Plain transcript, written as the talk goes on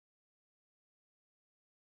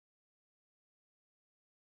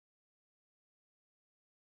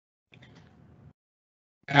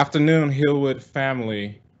Afternoon, Hillwood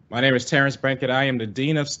family. My name is Terrence Bankett. I am the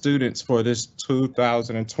Dean of Students for this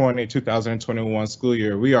 2020-2021 school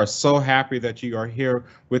year. We are so happy that you are here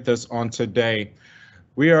with us on today.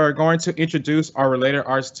 We are going to introduce our Related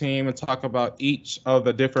Arts team and talk about each of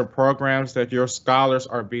the different programs that your scholars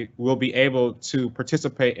will be able to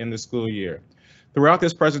participate in the school year. Throughout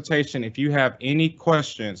this presentation, if you have any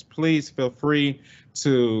questions, please feel free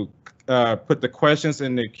to put the questions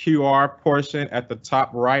in the QR portion at the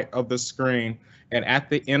top right of the screen. And at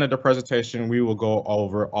the end of the presentation, we will go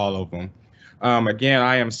over all of them. Again,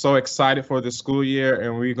 I am so excited for the school year,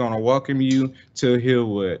 and we're going to welcome you to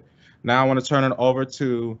Hillwood. Now I want to turn it over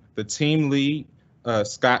to the team lead,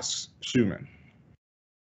 Scott Schumann.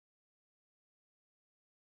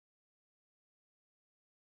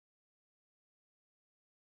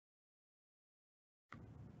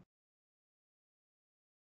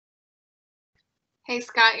 Hey,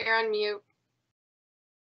 Scott, you're on mute.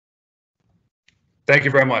 Thank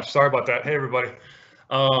you very much. Sorry about that. Hey, everybody.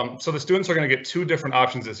 So the students are going to get two different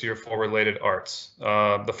options this year for Related Arts.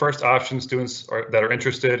 The first option, students that are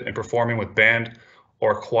interested in performing with band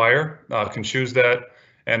or choir can choose that,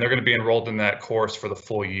 and they're going to be enrolled in that course for the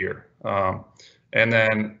full year. And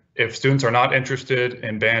then if students are not interested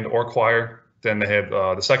in band or choir, then they have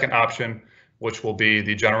the second option, which will be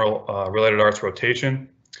the general Related Arts rotation.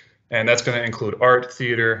 And that's going to include art,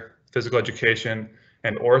 theater, physical education,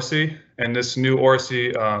 and ORSE. And this new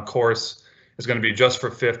ORSE course is going to be just for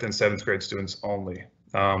 5th and 7th grade students only.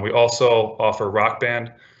 We also offer rock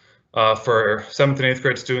band for 7th and 8th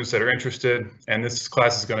grade students that are interested, and this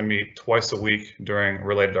class is going to meet twice a week during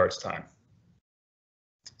Related Arts time.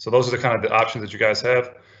 So those are the kind of the options that you guys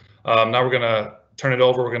have. Now we're going to turn it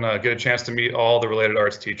over. We're going to get a chance to meet all the Related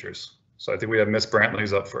Arts teachers. So I think we have Miss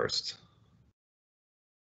Brantley's up first.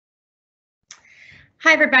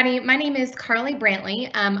 Hi, everybody. My name is Carly Brantley.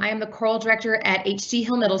 I am the choral director at H.G.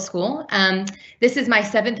 Hill Middle School. This is my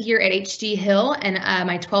 7th year at H.G. Hill and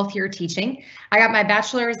my 12th year teaching. I got my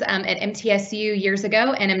bachelor's at MTSU years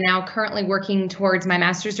ago and am now currently working towards my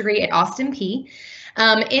master's degree at Austin Peay.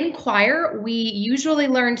 In choir, we usually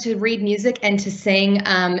learn to read music and to sing.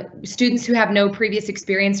 Students who have no previous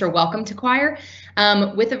experience are welcome to choir.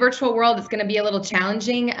 With the virtual world, it's going to be a little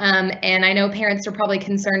challenging, and I know parents are probably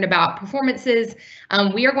concerned about performances.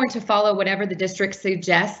 We are going to follow whatever the district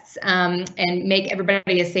suggests and make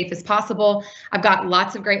everybody as safe as possible. I've got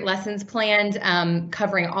lots of great lessons planned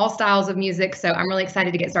covering all styles of music, so I'm really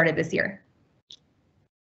excited to get started this year.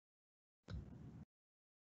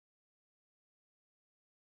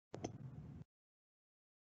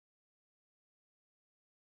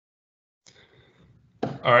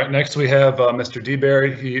 All right, next we have Mr.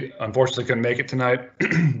 DeBerry. He unfortunately couldn't make it tonight,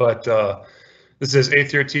 but this is his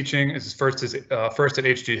 8th year teaching. It's his first at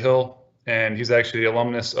HG Hill, and he's actually the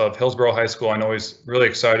alumnus of Hillsborough High School. I know he's really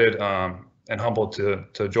excited and humbled to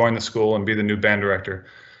join the school and be the new band director.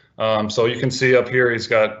 So you can see up here, he's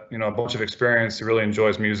got a bunch of experience. He really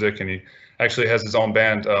enjoys music, and he actually has his own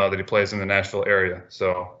band that he plays in the Nashville area.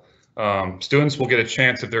 So students will get a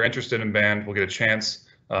chance, if they're interested in band, will get a chance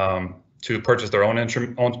to purchase their own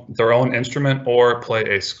instrument or play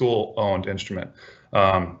a school-owned instrument.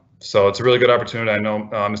 So it's a really good opportunity. I know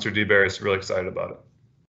Mr. DeBerry is really excited about it.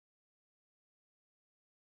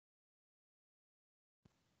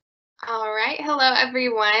 All right, hello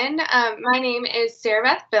everyone. My name is Sarah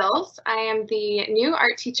Beth Bills. I am the new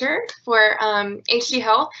art teacher for HG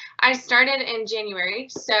Hill. I started in January,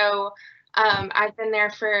 so I've been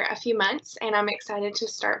there for a few months and I'm excited to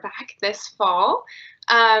start back this fall.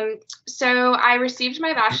 So I received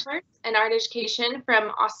my bachelor's in art education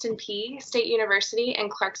from Austin Peay State University in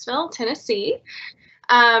Clarksville, Tennessee.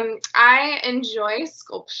 I enjoy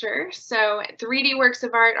sculpture, so 3D works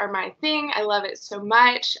of art are my thing. I love it so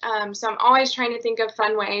much. So I'm always trying to think of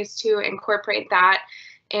fun ways to incorporate that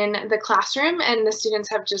in the classroom, and the students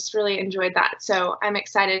have just really enjoyed that. So I'm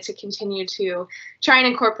excited to continue to try and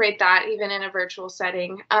incorporate that even in a virtual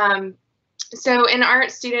setting. So in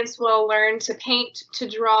art, students will learn to paint, to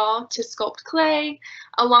draw, to sculpt clay,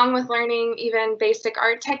 along with learning even basic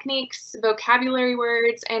art techniques, vocabulary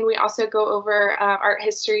words, and we also go over art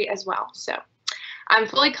history as well. So I'm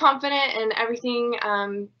fully confident in everything,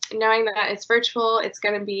 knowing that it's virtual, it's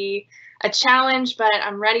going to be a challenge, but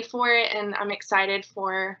I'm ready for it and I'm excited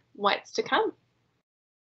for what's to come.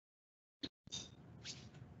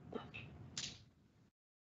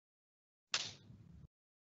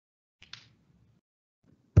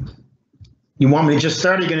 You want me to just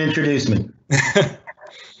start, or are you going to introduce me?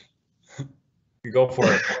 You go for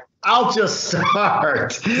it. I'll just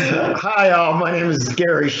start. Hi, all. My name is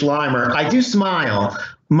Gary Schleimer. I do smile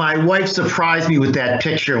My wife surprised me with that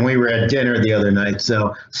picture when we were at dinner the other night,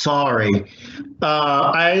 so sorry.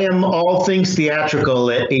 I am all things theatrical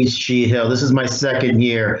at HG Hill. This is my second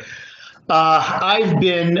year. I've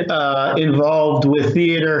been involved with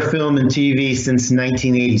theater, film, and TV since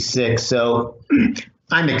 1986, so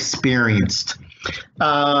I'm experienced.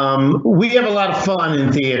 We have a lot of fun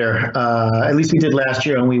in theater. At least we did last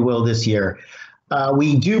year, and we will this year.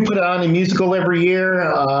 We do put on a musical every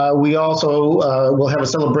year. We also will have a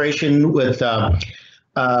celebration with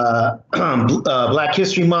Black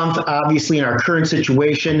History Month. Obviously, in our current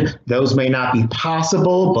situation, those may not be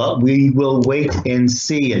possible, but we will wait and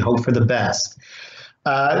see and hope for the best.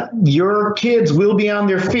 Your kids will be on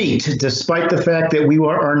their feet, despite the fact that we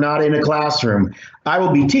are not in a classroom. I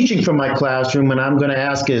will be teaching from my classroom, and I'm going to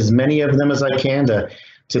ask as many of them as I can to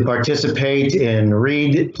participate and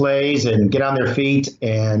read plays and get on their feet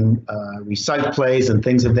and recite plays and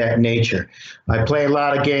things of that nature. I play a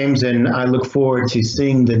lot of games, and I look forward to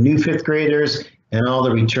seeing the new fifth graders and all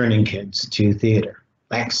the returning kids to theater.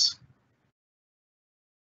 Thanks.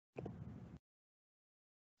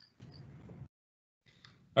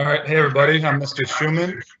 All right, hey everybody, I'm Mr.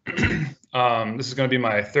 Schumann. This is going to be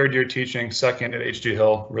my third year teaching, second at HG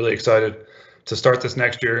Hill. Really excited to start this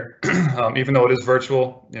next year. Even though it is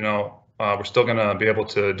virtual, we're still going to be able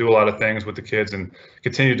to do a lot of things with the kids and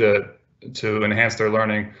continue to enhance their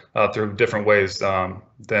learning through different ways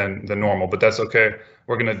than normal. But that's okay.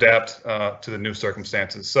 We're going to adapt to the new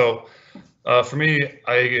circumstances. So for me,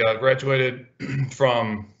 I graduated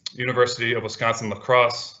from University of Wisconsin-La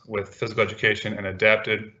Crosse with physical education and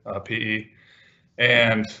adapted PE.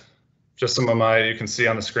 And just some of you can see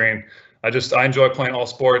on the screen, I enjoy playing all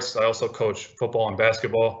sports. I also coach football and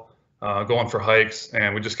basketball, going for hikes,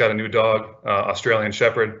 and we just got a new dog, Australian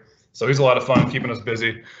Shepherd. So he's a lot of fun, keeping us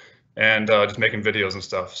busy, and just making videos and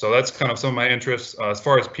stuff. So that's kind of some of my interests. As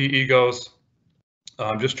far as PE goes,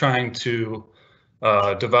 I'm just trying to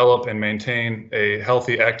develop and maintain a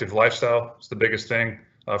healthy, active lifestyle. It's the biggest thing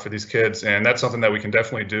for these kids, and that's something that we can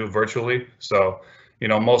definitely do virtually. So,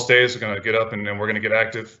 most days we're going to get up and we're going to get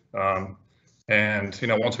active. And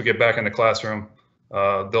once we get back in the classroom,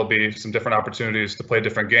 there'll be some different opportunities to play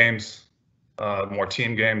different games, more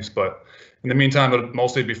team games. But in the meantime, it'll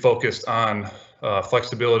mostly be focused on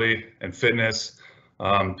flexibility and fitness,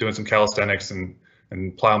 doing some calisthenics and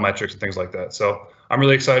plyometrics and things like that. So I'm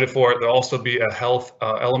really excited for it. There'll also be a health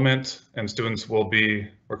element, and students will be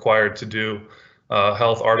required to do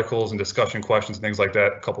health articles and discussion questions and things like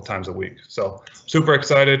that a couple times a week. So super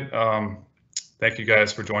excited. Thank you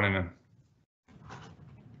guys for joining in.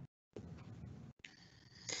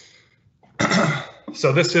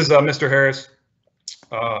 So this is Mr. Harris.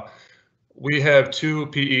 We have two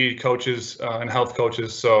PE coaches and health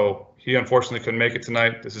coaches, so he unfortunately couldn't make it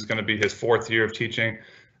tonight. This is going to be his fourth year of teaching.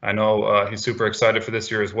 I know he's super excited for this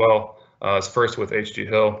year as well. His first with HG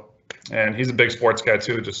Hill, and he's a big sports guy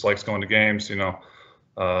too. Just likes going to games,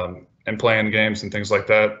 and playing games and things like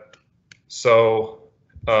that. So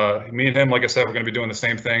me and him, like I said, we're going to be doing the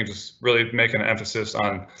same thing, just really making an emphasis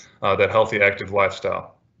on that healthy, active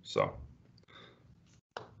lifestyle. So.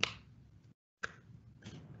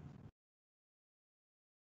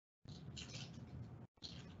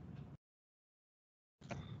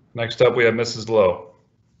 Next up, we have Mrs. Lowe.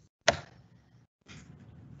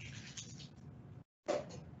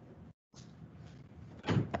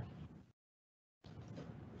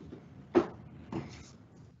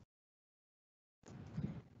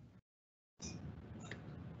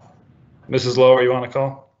 Mrs. Lowe, are you on the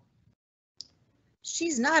call?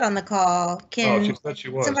 She's not on the call. Can she said she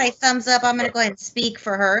was. Somebody thumbs up? I'm going to go ahead and speak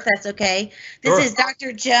for her, if that's okay. This is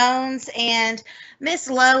Dr. Jones, and Miss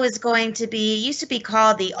Lowe is going to be, used to be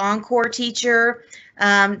called the Encore teacher.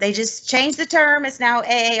 They just changed the term. It's now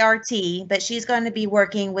AART, but she's going to be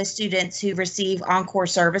working with students who receive Encore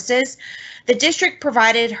services. The district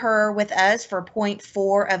provided her with us for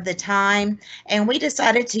 0.4 of the time, and we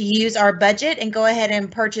decided to use our budget and go ahead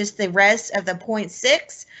and purchase the rest of the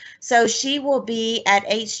 0.6. So she will be at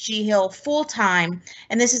HG Hill full-time,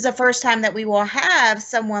 and this is the first time that we will have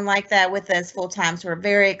someone like that with us full-time, so we're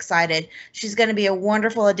very excited. She's going to be a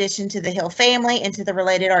wonderful addition to the Hill family and to the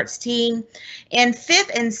Related Arts team. In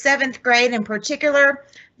 5th and 7th grade in particular,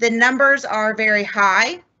 the numbers are very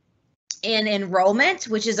high in enrollment,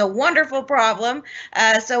 which is a wonderful problem.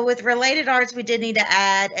 So with Related Arts, we did need to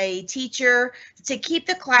add a teacher to keep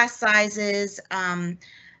the class sizes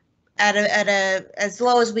as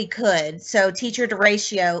low as we could. So teacher to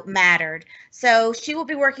ratio mattered. So she will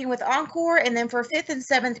be working with Encore, and then for 5th and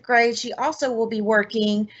 7th grade, she also will be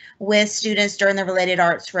working with students during the related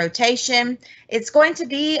arts rotation. It's going to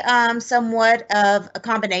be somewhat of a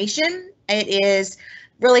combination. It is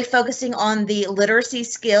really focusing on the literacy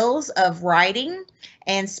skills of writing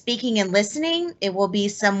and speaking and listening. It will be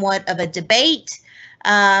somewhat of a debate.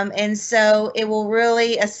 And so it will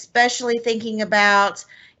really, especially thinking about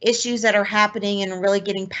issues that are happening and really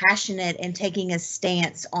getting passionate and taking a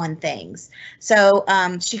stance on things. So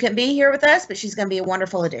she couldn't be here with us, but she's going to be a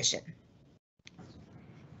wonderful addition.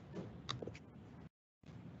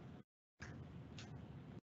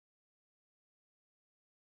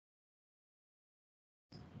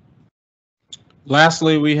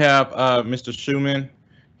 Lastly, we have Mr. Schumann.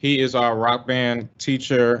 He is our rock band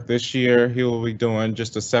teacher this year. He will be doing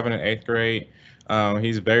just the 7th and 8th grade.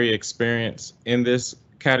 He's very experienced in this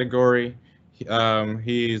category. He's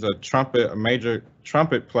a major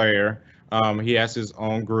trumpet player. He has his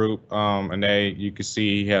own group, and you can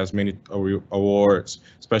see he has many awards,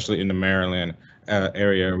 especially in the Maryland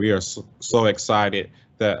area. We are so excited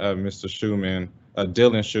that Mr. Schumann,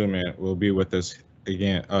 Dylan Schumann, will be with us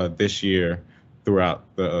again this year throughout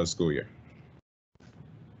the school year.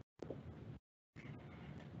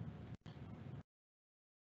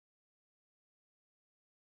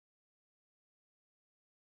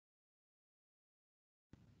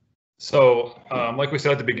 So like we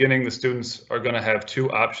said at the beginning, the students are going to have 2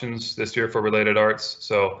 options this year for related arts.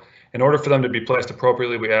 So in order for them to be placed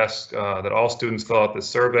appropriately, we ask that all students fill out this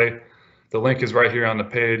survey. The link is right here on the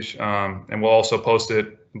page, and we'll also post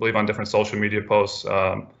it, I believe, on different social media posts.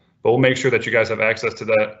 But we'll make sure that you guys have access to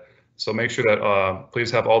that. So make sure that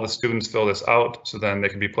please have all the students fill this out so then they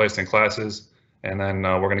can be placed in classes. And then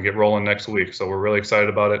we're going to get rolling next week. So we're really excited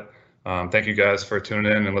about it. Thank you guys for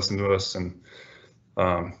tuning in and listening to us. And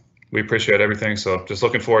we appreciate everything. So just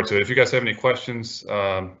looking forward to it. If you guys have any questions,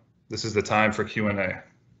 this is the time for Q&A.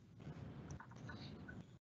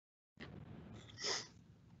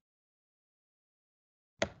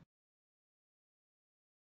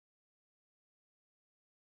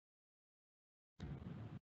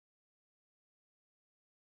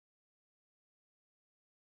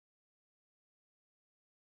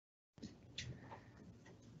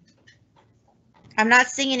 I'm not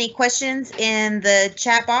seeing any questions in the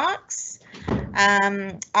chat box.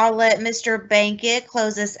 I'll let Mr. Bankett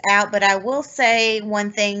close us out, but I will say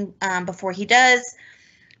one thing before he does.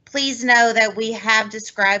 Please know that we have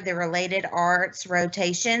described the related arts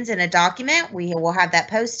rotations in a document. We will have that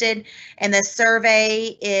posted, and the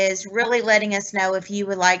survey is really letting us know if you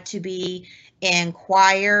would like to be in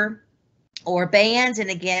choir or band, and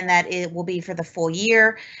again, that it will be for the full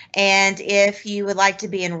year. And if you would like to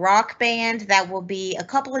be in rock band, that will be a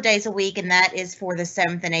couple of days a week, and that is for the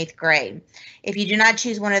 7th and 8th grade. If you do not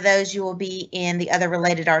choose one of those, you will be in the other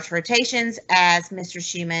related arts rotations as Mr.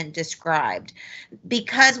 Schumann described.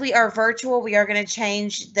 Because we are virtual, we are going to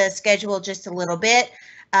change the schedule just a little bit.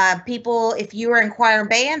 People, if you are in choir and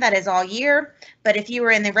band, that is all year. But if you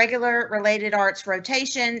are in the regular related arts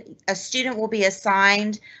rotation, a student will be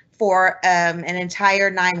assigned for an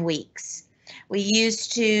entire 9 weeks. We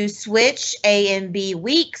used to switch A and B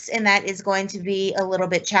weeks, and that is going to be a little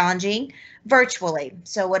bit challenging virtually.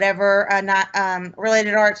 So whatever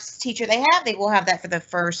related arts teacher they will have that for the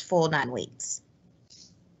first full 9 weeks.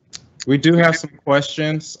 We do have some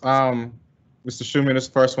questions. Mr. Schumann, this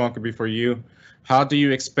first one could be for you. How do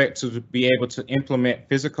you expect to be able to implement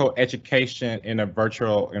physical education in a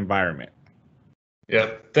virtual environment?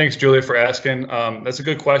 Yeah, thanks, Julia, for asking. That's a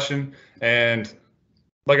good question. And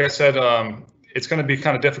like I said, it's going to be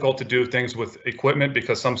kind of difficult to do things with equipment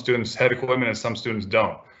because some students have equipment and some students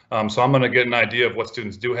don't. So I'm going to get an idea of what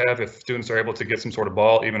students do have. If students are able to get some sort of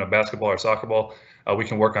ball, even a basketball or soccer ball, we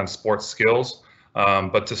can work on sports skills.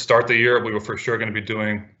 But to start the year, we were for sure going to be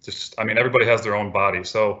doing everybody has their own body.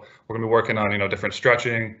 So we're going to be working on, different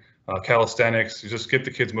stretching, calisthenics, just get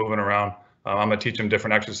the kids moving around. I'm going to teach them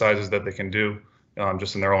different exercises that they can do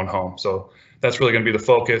just in their own home. So that's really going to be the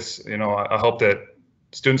focus. I hope that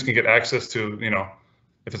students can get access to,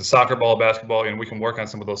 if it's a soccer ball, basketball, we can work on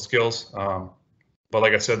some of those skills. But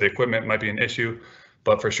like I said, the equipment might be an issue,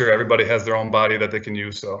 but for sure, everybody has their own body that they can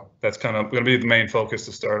use. So that's kind of going to be the main focus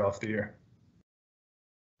to start off the year.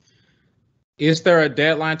 Is there a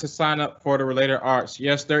deadline to sign up for the related arts?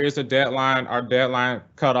 Yes, there is a deadline. Our deadline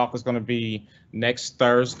cutoff is going to be next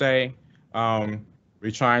Thursday. We're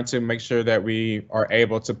trying to make sure that we are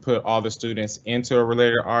able to put all the students into a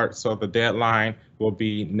related art. So the deadline will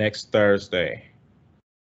be next Thursday.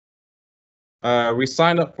 We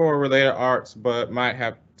signed up for related arts, but might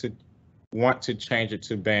have to want to change it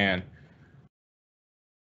to band.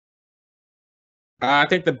 I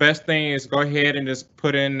think the best thing is go ahead and just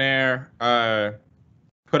put in there,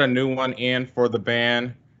 put a new one in for the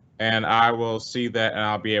band, and I will see that and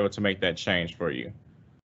I'll be able to make that change for you.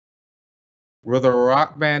 Will the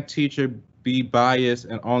rock band teacher be biased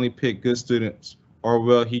and only pick good students, or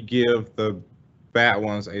will he give the bad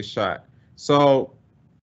ones a shot? So,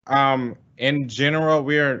 in general,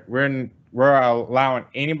 we're allowing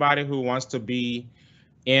anybody who wants to be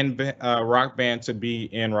in rock band to be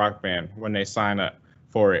in rock band when they sign up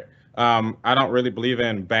for it. I don't really believe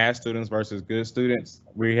in bad students versus good students.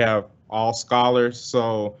 We have all scholars,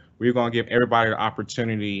 so we're going to give everybody the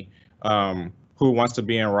opportunity who wants to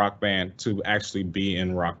be in rock band to actually be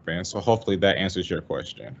in rock band. So hopefully that answers your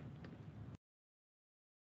question.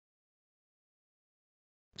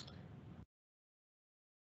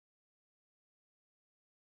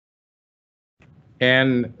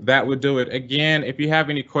 And that would do it. Again, if you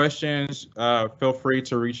have any questions, feel free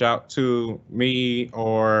to reach out to me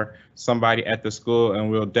or somebody at the school,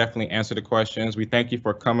 and we'll definitely answer the questions. We thank you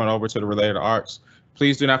for coming over to the Related Arts.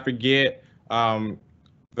 Please do not forget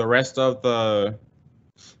the rest of the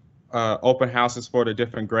open houses for the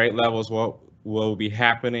different grade levels will be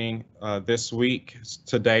happening this week.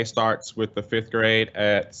 Today starts with the 5th grade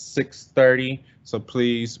at 6:30. So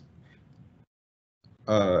please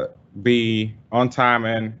be on time,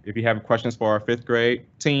 and if you have questions for our 5th grade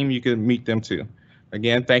team, you can meet them too.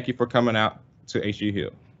 Again, thank you for coming out to HG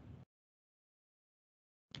Hill.